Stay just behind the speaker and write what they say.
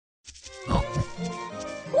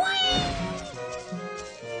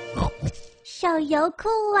小油裤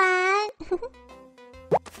玩。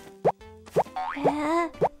哎，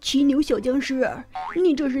骑牛小僵尸，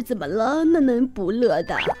你这是怎么了？闷闷不乐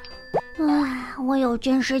的。我有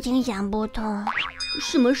件事情想不通。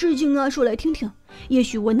什么事情啊？说来听听，也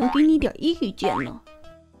许我能给你点意见呢。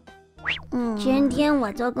前天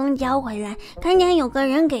我坐公交回来，看见有个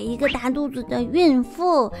人给一个大肚子的孕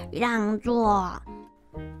妇让座。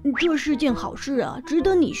这是件好事啊，值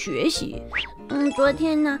得你学习。昨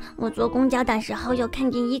天呢，我坐公交的时候又看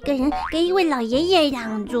见一个人给一位老爷爷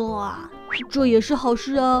让座，这也是好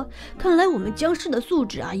事啊。看来我们僵尸的素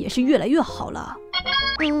质啊也是越来越好了。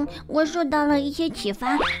我受到了一些启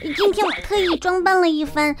发。今天我特意装扮了一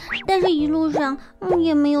番，但是一路上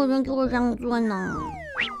也没有人给我让座呢。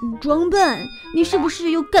装扮？你是不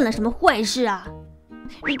是又干了什么坏事啊？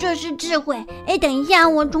这是智慧。等一下，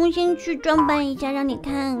我重新去装扮一下，让你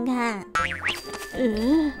看看。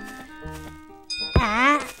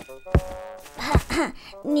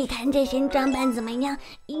你看这身装扮怎么样？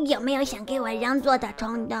有没有想给我让座的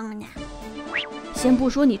冲动呢？先不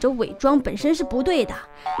说你这伪装本身是不对的，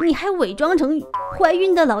你还伪装成怀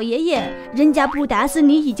孕的老爷爷，人家不打死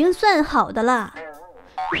你已经算好的了。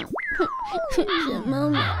什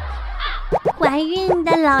么？怀孕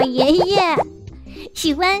的老爷爷？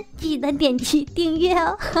喜欢记得点击订阅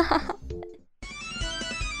哦。